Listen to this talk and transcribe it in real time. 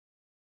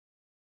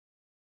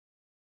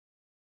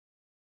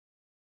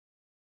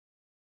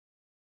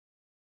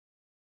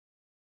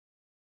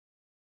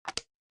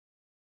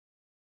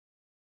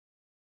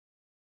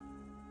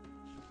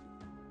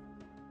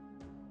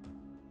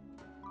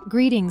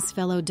Greetings,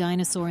 fellow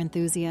dinosaur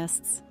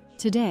enthusiasts.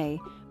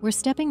 Today, we're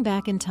stepping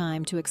back in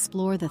time to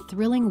explore the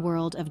thrilling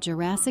world of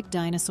Jurassic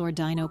Dinosaur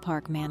Dino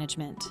Park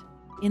management.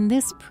 In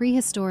this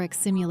prehistoric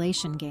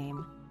simulation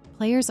game,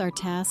 players are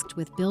tasked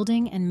with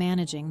building and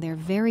managing their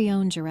very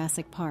own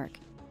Jurassic Park,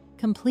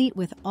 complete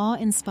with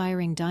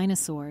awe-inspiring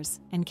dinosaurs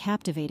and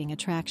captivating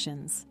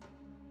attractions.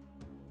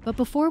 But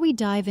before we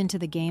dive into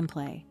the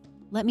gameplay,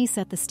 let me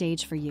set the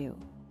stage for you.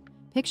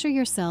 Picture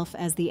yourself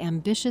as the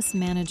ambitious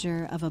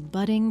manager of a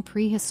budding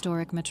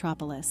prehistoric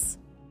metropolis.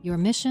 Your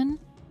mission?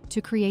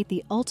 To create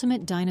the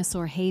ultimate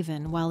dinosaur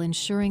haven while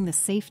ensuring the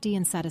safety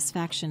and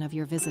satisfaction of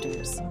your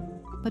visitors.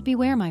 But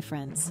beware, my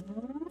friends,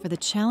 for the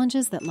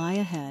challenges that lie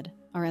ahead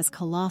are as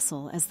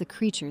colossal as the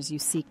creatures you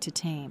seek to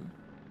tame.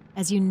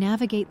 As you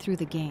navigate through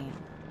the game,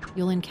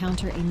 you'll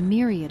encounter a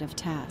myriad of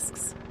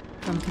tasks,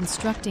 from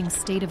constructing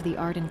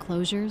state-of-the-art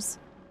enclosures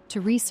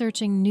to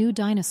researching new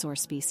dinosaur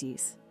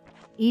species.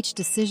 Each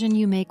decision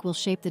you make will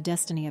shape the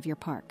destiny of your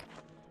park,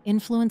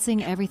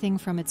 influencing everything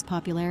from its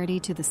popularity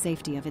to the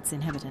safety of its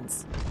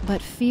inhabitants.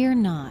 But fear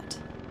not.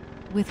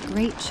 With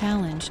great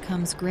challenge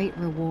comes great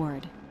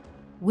reward.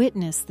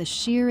 Witness the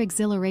sheer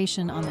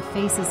exhilaration on the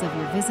faces of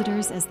your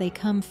visitors as they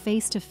come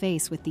face to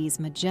face with these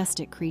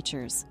majestic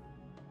creatures.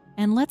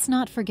 And let's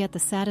not forget the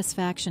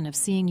satisfaction of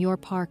seeing your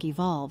park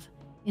evolve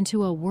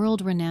into a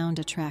world-renowned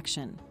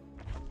attraction.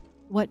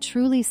 What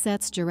truly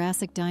sets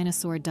Jurassic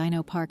Dinosaur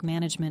Dino Park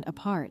management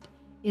apart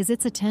is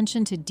its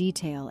attention to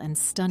detail and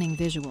stunning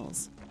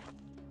visuals.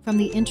 From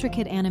the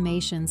intricate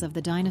animations of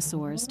the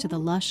dinosaurs to the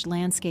lush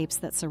landscapes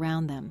that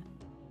surround them,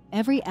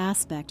 every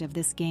aspect of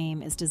this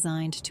game is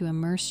designed to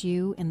immerse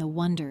you in the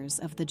wonders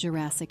of the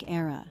Jurassic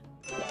era.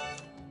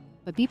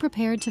 But be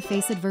prepared to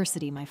face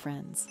adversity, my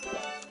friends.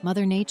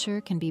 Mother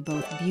Nature can be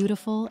both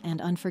beautiful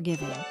and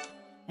unforgiving,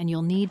 and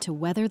you'll need to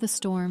weather the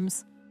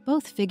storms,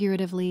 both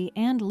figuratively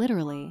and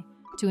literally,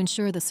 to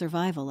ensure the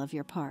survival of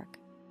your park.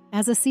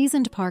 As a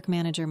seasoned park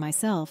manager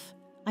myself,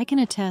 I can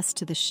attest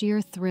to the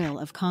sheer thrill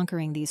of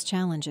conquering these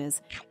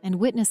challenges and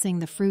witnessing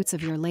the fruits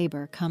of your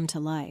labor come to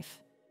life.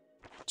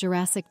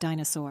 Jurassic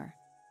Dinosaur.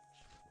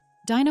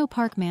 Dino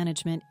Park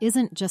management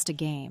isn't just a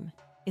game,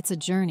 it's a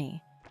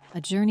journey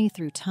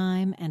through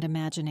time and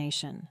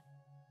imagination.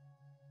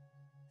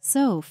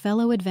 So,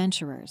 fellow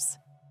adventurers,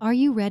 are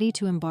you ready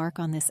to embark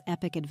on this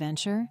epic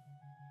adventure?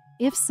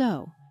 If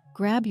so,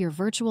 grab your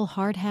virtual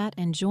hard hat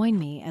and join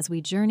me as we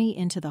journey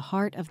into the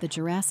heart of the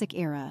Jurassic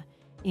era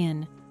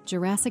in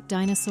Jurassic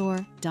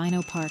Dinosaur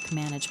Dino Park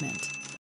Management.